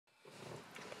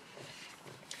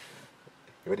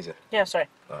Ready, sir? Yeah, sorry.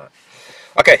 Alright.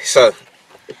 Okay, so,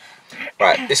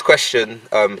 right, this question,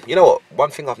 you know what? One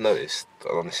thing I've noticed,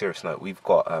 on a serious note, we've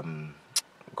got a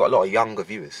lot of younger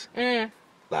viewers.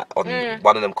 Like,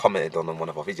 one of them commented on one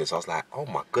of our videos. I was like, oh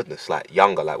my goodness, like,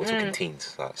 younger, like, we're talking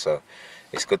teens. Like, so,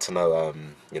 it's good to know,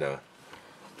 you know,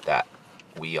 that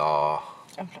we are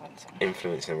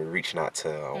influencing, we're reaching out to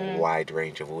a wide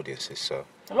range of audiences. So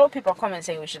a lot of people are commenting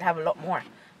saying we should have a lot more,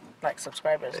 like,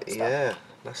 subscribers and stuff. Yeah,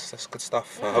 that's good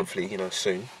stuff. Hopefully, you know,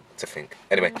 soon to think.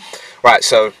 Anyway, right,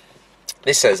 so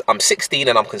this says, I'm 16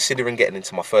 and I'm considering getting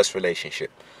into my first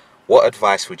relationship. What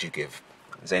advice would you give?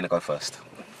 Zeina, go first.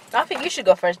 I think you should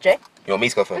go first, Jay. You want me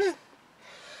to go first?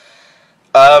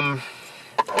 I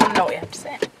don't know what you have to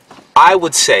say. I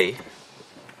would say,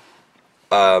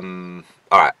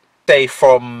 alright, say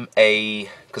from a,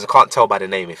 because I can't tell by the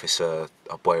name if it's a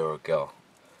boy or a girl.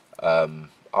 I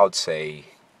would say,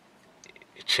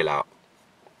 chill out.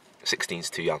 16's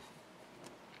too young.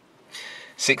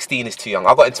 16 is too young.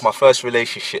 I got into my first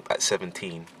relationship at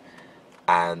 17,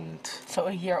 and so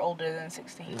a year older than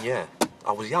 16. Yeah,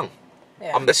 I was young.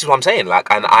 Yeah. This is what I'm saying.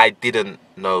 Like, and I didn't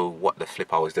know what the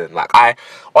flip I was doing. Like, I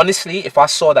honestly, if I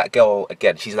saw that girl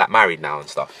again, she's like married now and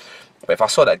stuff. But if I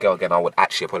saw that girl again, I would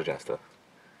actually apologize to her.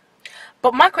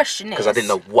 But my question is, because I didn't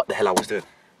know what the hell I was doing.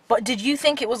 But did you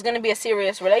think it was going to be a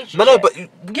serious relationship? No, but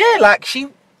yeah, like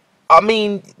I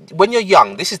mean, when you're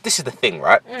young, this is the thing,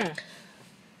 right?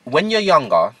 When you're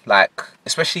younger, like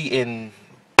especially in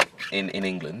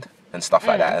England and stuff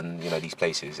like that, and you know these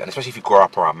places, and especially if you grow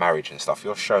up around marriage and stuff,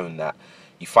 you're shown that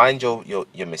you find your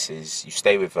missus, you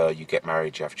stay with her, you get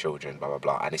married, you have children, blah blah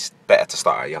blah, and it's better to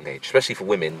start at a young age, especially for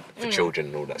women, for children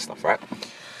and all that stuff, right?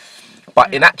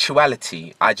 But in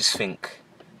actuality, I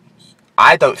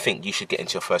don't think you should get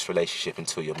into your first relationship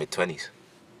until your mid-20s.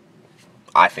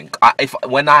 I think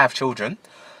when I have children,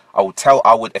 I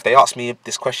would if they ask me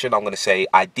this question, I'm going to say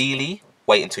ideally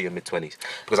wait until your mid-20s,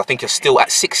 because I think you're still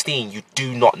at 16. You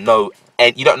do not know,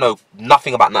 and you don't know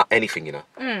nothing about anything, you know.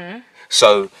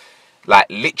 So, like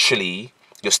literally,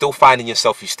 you're still finding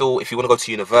yourself. If you want to go to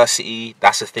university,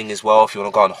 that's a thing as well. If you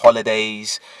want to go on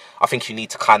holidays, I think you need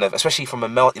to kind of, especially from a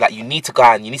male, like you need to go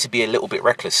and you need to be a little bit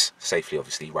reckless, safely,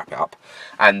 obviously, wrap it up,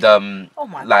 and oh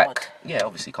my God. Yeah,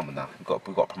 obviously, come on now, we've got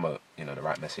to promote, you know, the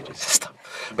right messages and stuff.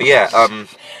 But yeah,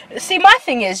 see, my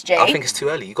thing is, Jay, I think it's too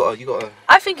early. You gotta.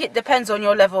 I think it depends on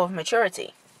your level of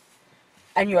maturity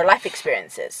and your life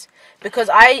experiences,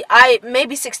 because I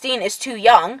maybe 16 is too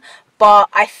young, but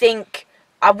I think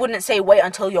I wouldn't say wait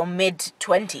until your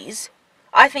mid-20s.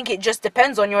 I think it just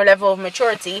depends on your level of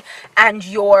maturity and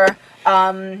your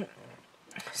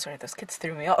sorry, those kids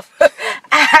threw me off.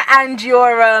 And your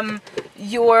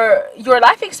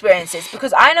life experiences,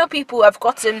 because I know people who have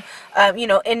gotten you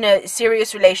know, in a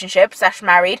serious relationship /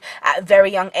 married at a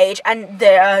very young age, and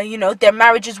their you know, their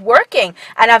marriage is working,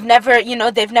 and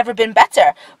they've never been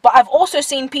better. But I've also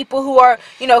seen people who are,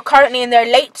 you know, currently in their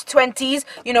late 20s,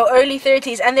 you know, early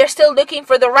 30s, and they're still looking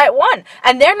for the right one,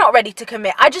 and they're not ready to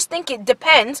commit. I just think it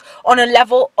depends on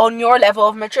your level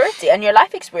of maturity and your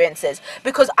life experiences,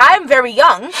 because I'm very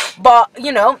young, but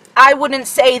you know, I wouldn't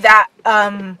say that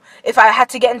if I had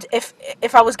to get into,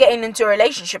 if I was getting into a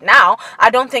relationship now, I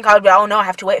don't think I would be, oh no, I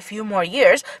have to wait a few more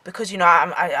years because, you know,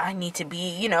 I need to be,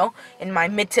 you know, in my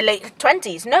mid to late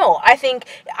 20s. No, I think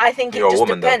it just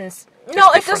depends.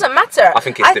 No, it doesn't matter. I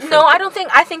think it's different. No, I don't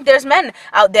think. I think there's men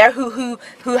out there who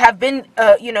have been,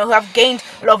 you know, who have gained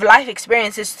a lot of life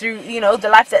experiences through, you know, the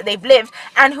life that they've lived,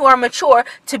 and who are mature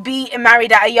to be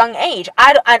married at a young age.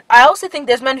 I also think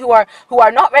there's men who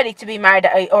are not ready to be married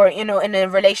or you know, in a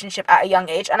relationship at a young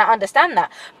age, and I understand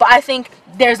that. But I think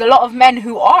there's a lot of men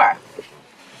who are.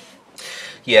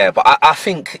 Yeah, but I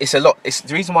think it's a lot. It's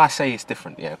the reason why I say it's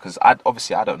different. Yeah, because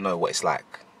obviously I don't know what it's like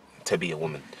to be a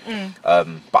woman,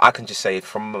 but I can just say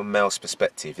from a male's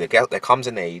perspective, there comes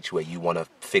an age where you want to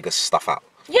figure stuff out.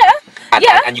 Yeah,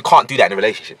 and you can't do that in a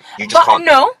relationship. You just can't.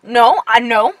 No, I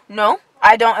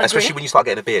don't agree. Especially when you start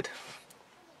getting a beard.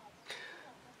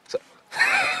 So,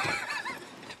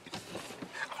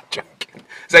 I'm joking.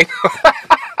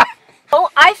 Oh,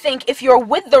 I think if you're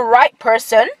with the right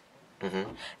person,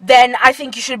 then I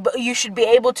think you should be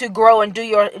able to grow and do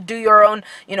your own,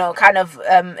 you know, kind of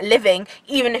living,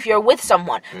 even if you're with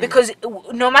someone, because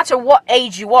no matter what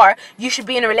age you are, you should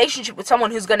be in a relationship with someone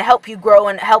who's going to help you grow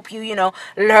and help you, you know,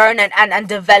 learn and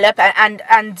develop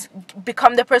and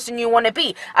become the person you want to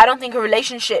be. I don't think a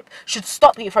relationship should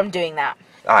stop you from doing that.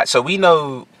 All right, so we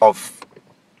know of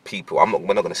people.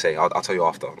 We're not going to say. I'll tell you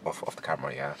after off the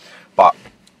camera, yeah. But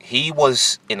he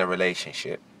was in a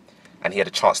relationship, and he had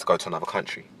a chance to go to another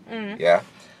country, yeah.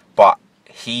 But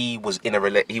he was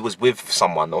he was with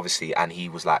someone obviously, and he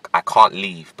was like, I can't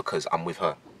leave because I'm with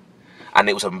her, and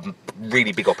it was a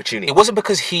really big opportunity. It wasn't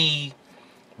because he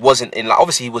wasn't in, like,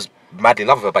 obviously he was madly in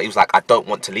love with her, but he was like, I don't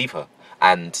want to leave her,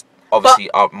 and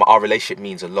obviously our relationship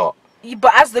means a lot.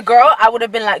 But as the girl, I would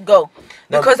have been like, go,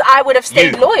 because I would have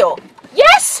stayed loyal.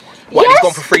 Yes. What? Yes. He's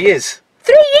gone for 3 years.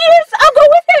 3 years. I'll go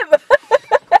with him.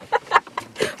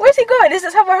 Where's he going? Is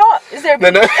this have her heart? Is there? No.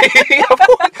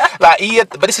 Like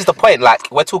but this is the point.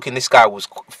 Like, we're talking. This guy was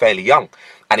fairly young,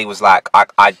 and he was like,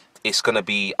 it's gonna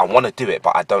be. I want to do it,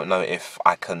 but I don't know if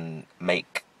I can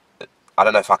make. I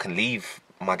don't know if I can leave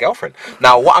my girlfriend.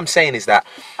 Now, what I'm saying is that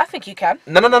I think you can.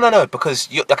 No. Because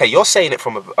you're saying it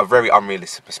from a very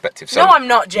unrealistic perspective. So no, I'm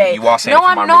not, Jay. You are saying no, it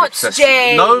from I'm not,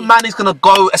 Jay. No man is gonna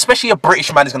go, especially a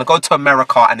British man, is gonna go to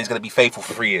America and is gonna be faithful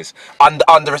for 3 years and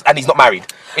he's not married.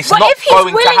 It's but not if he's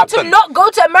going willing to not go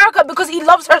to America because he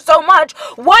loves her so much,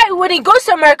 why, when he goes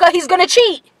to America, he's gonna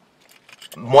cheat?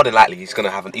 More than likely, he's gonna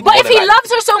have an. But if he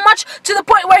loves her so much to the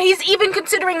point where he's even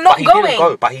considering not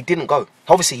going, but he didn't go.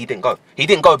 Obviously, he didn't go. He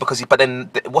didn't go because But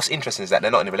then, what's interesting is that they're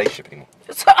not in a relationship anymore.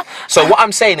 So what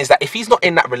I'm saying is that if he's not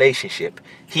in that relationship,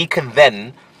 he can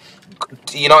then.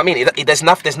 You know what I mean? There's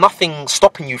nothing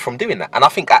stopping you from doing that. And I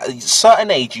think at a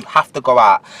certain age, you have to go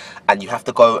out and you have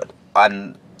to go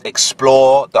and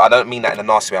explore. I don't mean that in a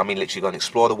nasty way. I mean literally go and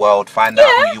explore the world, find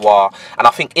out who you are. And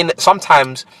I think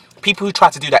sometimes people who try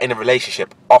to do that in a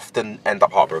relationship often end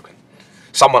up heartbroken.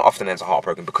 Someone often ends up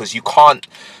heartbroken because you can't,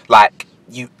 like,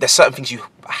 there's certain things you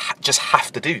just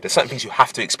have to do. There's certain things you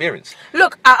have to experience.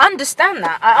 Look, I understand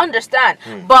that. I understand.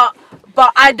 But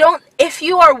I don't, if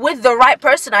you are with the right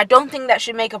person, I don't think that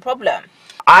should make a problem.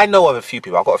 I know of a few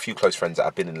people. I've got a few close friends that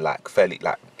have been in like fairly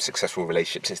like successful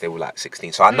relationships since they were like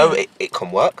 16. So I know it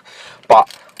can work.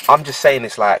 But I'm just saying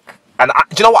it's like, do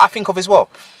you know what I think of as well?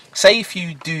 Say if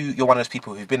you're one of those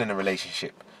people who've been in a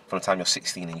relationship from the time you're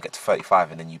 16 and you get to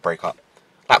 35 and then you break up.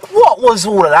 Like, what was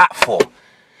all of that for?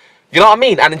 You know what I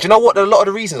mean? And do you know what a lot of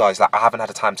the reasons are? Is like, I haven't had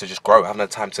the time to just grow. I haven't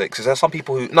had time to... Because there's some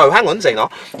people who... No, hang on, Zeina.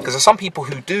 Because there's some people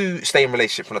who do stay in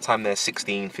relationships from the time they're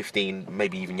 16, 15,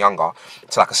 maybe even younger,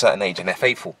 to like a certain age, and they're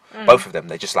faithful. Both of them.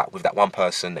 They're just like with that one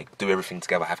person. They do everything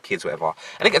together, have kids, whatever.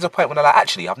 And it gets to a point when they're like,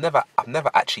 actually, I've never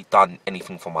actually done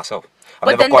anything for myself.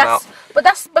 I've never gone out. But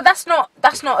that's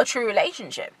not a true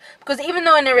relationship. Because even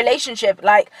though in a relationship,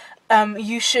 like,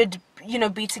 you should...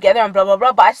 be together and blah blah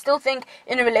blah, but I still think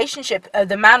in a relationship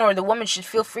the man or the woman should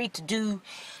feel free to do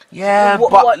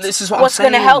this is what's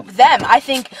going to help them. I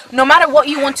think no matter what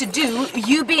you want to do,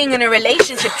 you being in a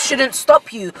relationship shouldn't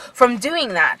stop you from doing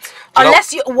that,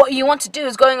 unless what you want to do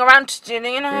is going around to,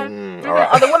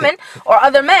 other women or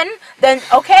other men. Then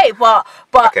okay, but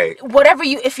whatever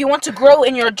if you want to grow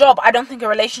in your job, I don't think a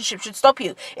relationship should stop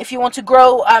you. If you want to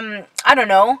grow, I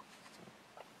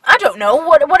don't know,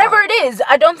 whatever it is,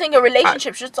 I don't think a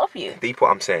relationship should stop you. Deep what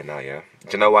I'm saying now, yeah?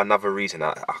 Do you know another reason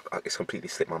it's completely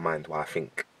slipped my mind why I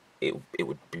think it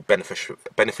would be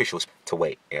beneficial to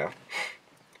wait, yeah?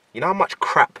 You know how much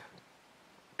crap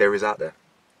there is out there?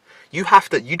 You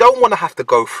don't want to have to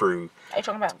go through... Are you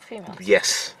talking about females?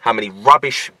 Yes. How many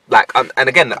rubbish, like, and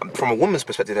again, from a woman's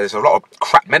perspective, there's a lot of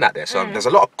crap men out there, so there's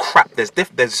a lot of crap, there's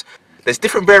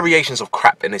different variations of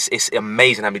crap, and it's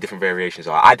amazing how many different variations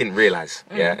are. I didn't realise,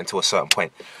 until a certain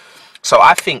point. So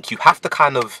I think you have to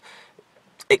kind of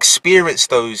experience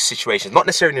those situations, not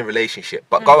necessarily in a relationship,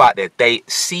 but go out there, date,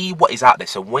 see what is out there.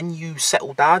 So when you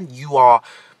settle down, you are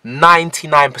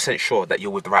 99% sure that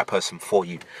you're with the right person for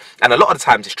you. And a lot of the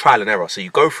times it's trial and error. So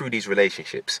you go through these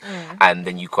relationships, and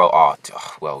then you go,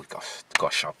 well,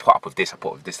 gosh, I'll put up with this,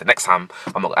 The next time,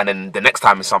 I'm not, and then the next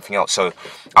time is something else. So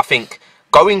I think...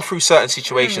 going through certain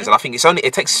situations, and I think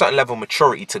it takes a certain level of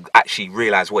maturity to actually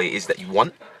realise what it is that you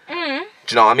want. Do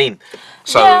you know what I mean?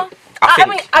 So yeah. I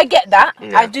mean, I get that.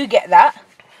 Yeah. I do get that.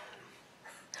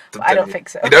 But I don't think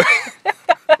so. You know?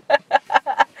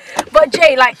 But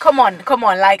Jay, like, come on.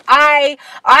 Like, I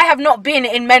have not been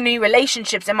in many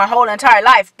relationships in my whole entire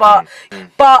life, but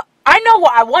I know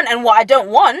what I want and what I don't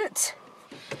want.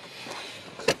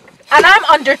 And I'm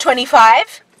under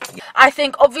 25. I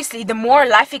think obviously the more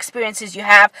life experiences you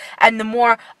have and the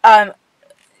more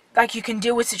like you can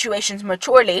deal with situations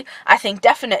maturely, I think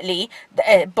definitely,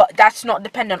 but that's not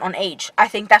dependent on age. I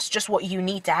think that's just what you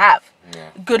need to have.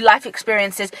 Good life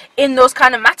experiences in those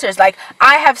kind of matters. Like,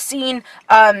 I have seen,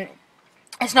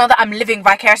 it's not that I'm living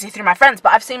vicariously through my friends,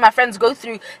 but I've seen my friends go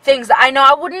through things that I know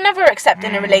I would never accept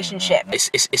in a relationship.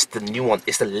 It's the nuance,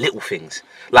 it's the little things.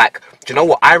 Like, do you know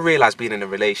what? I realised being in a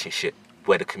relationship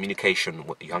where the communication...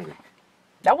 What, are you hungry?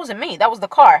 That wasn't me. That was the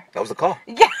car. That was the car?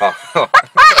 Yeah. Oh.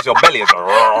 Your belly is...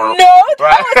 No,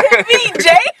 that wasn't me,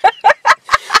 Jay.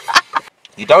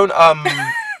 You don't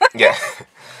yeah.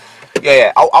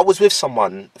 Yeah. I was with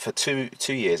someone for two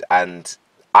years, and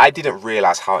I didn't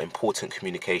realize how important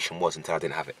communication was until I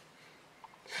didn't have it.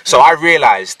 So I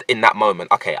realized in that moment,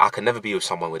 okay, I can never be with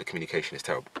someone where the communication is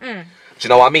terrible. Do you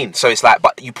know what I mean? So it's like,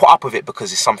 but you put up with it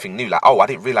because it's something new. Like, oh, I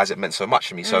didn't realize it meant so much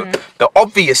to me. So the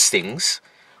obvious things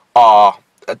are,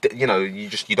 you know, you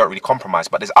don't really compromise.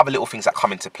 But there's other little things that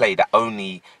come into play that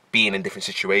only being in different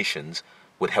situations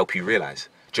would help you realize.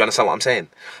 Do you understand what I'm saying?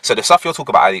 So the stuff you're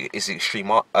talking about is the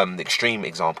extreme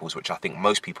examples, which I think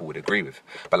most people would agree with.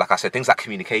 But like I said, things like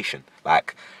communication,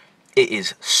 like, it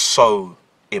is so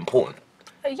important.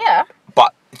 Yeah.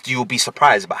 But you'll be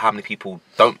surprised about how many people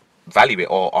don't value it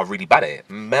or are really bad at it,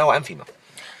 male and female.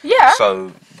 Yeah.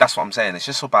 So that's what I'm saying. It's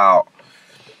just about,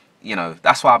 you know,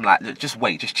 that's why I'm like, just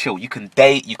wait, just chill. You can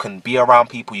date, you can be around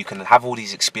people, you can have all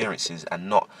these experiences and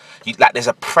not, like, there's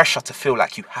a pressure to feel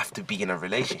like you have to be in a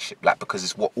relationship, like, because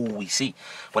it's what all we see,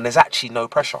 when there's actually no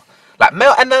pressure. Like,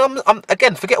 male, and I'm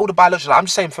again, forget all the biological, I'm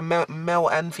just saying for male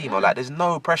and female, like, there's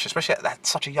no pressure, especially at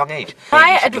such a young age.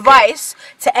 My advice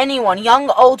to anyone, young,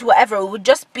 old, whatever, would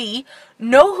just be,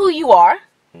 know who you are.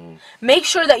 Make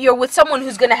sure that you're with someone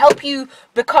who's going to help you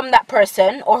become that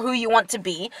person or who you want to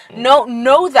be.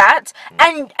 Know that,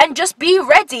 and just be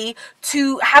ready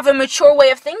to have a mature way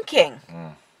of thinking.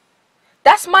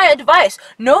 That's my advice.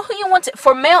 Know who you want to,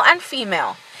 for male and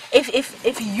female. If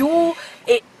you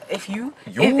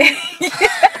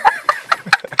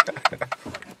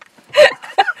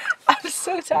I'm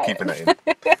so tired. Keeping that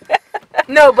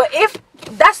in. No, but if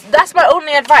that's my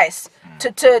only advice to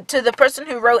the person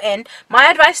who wrote in. My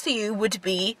advice to you would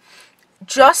be,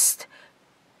 just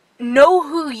know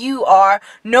who you are,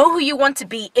 know who you want to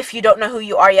be if you don't know who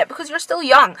you are yet, because you're still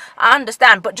young. I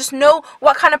understand, but just know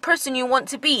what kind of person you want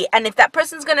to be, and if that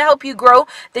person's going to help you grow,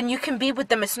 then you can be with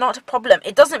them. It's not a problem.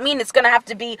 It doesn't mean it's going to have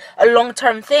to be a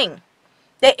long-term thing.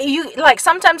 Like,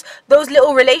 sometimes those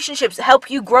little relationships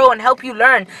help you grow and help you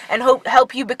learn and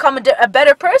help you become a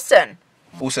better person.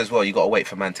 Also as well, you got to wait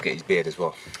for man to get his beard as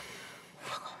well.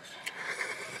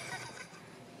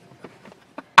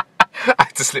 I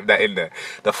had to slip that in there.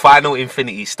 The final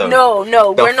infinity stone. No,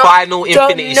 the final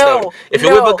infinity stone. If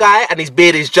you're with a guy and his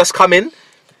beard is just coming,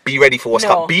 be ready for what's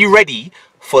coming. Be ready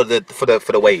for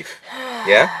the wave.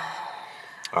 Yeah.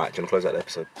 All right. Do you want to close out the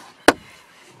episode?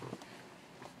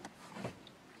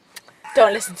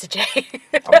 Don't listen to Jay.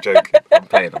 I'm joking. I'm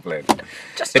playing.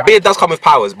 Just the beard does come with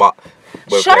powers, but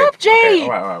shut up, Jay. Okay.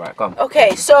 All right. Come.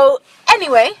 Okay. So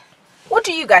anyway, what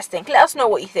do you guys think? Let us know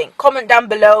what you think. Comment down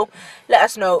below. Let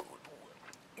us know.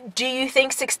 Do you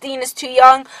think 16 is too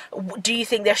young? Do you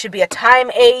think there should be a time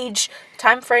age?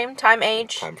 Time frame? Time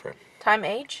age? Time frame. Time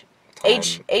age?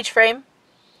 Age frame?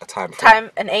 A time frame.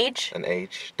 Time and age? An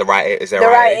age. The right age. Is there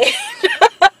a right age?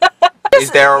 Is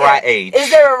there a right age?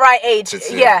 Is there a right age?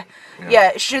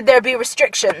 Yeah. Should there be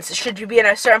restrictions? Should you be in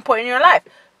a certain point in your life?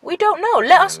 We don't know.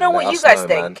 Let us know what you guys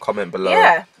think. Man. Comment below.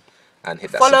 Yeah. And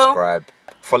hit that subscribe.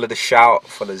 Follow the shout.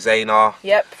 Follow Zeina.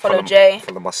 Yep. Follow Jay.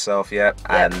 Follow myself. Yep.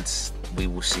 And we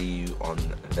will see you on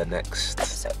the next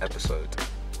episode.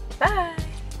 Bye.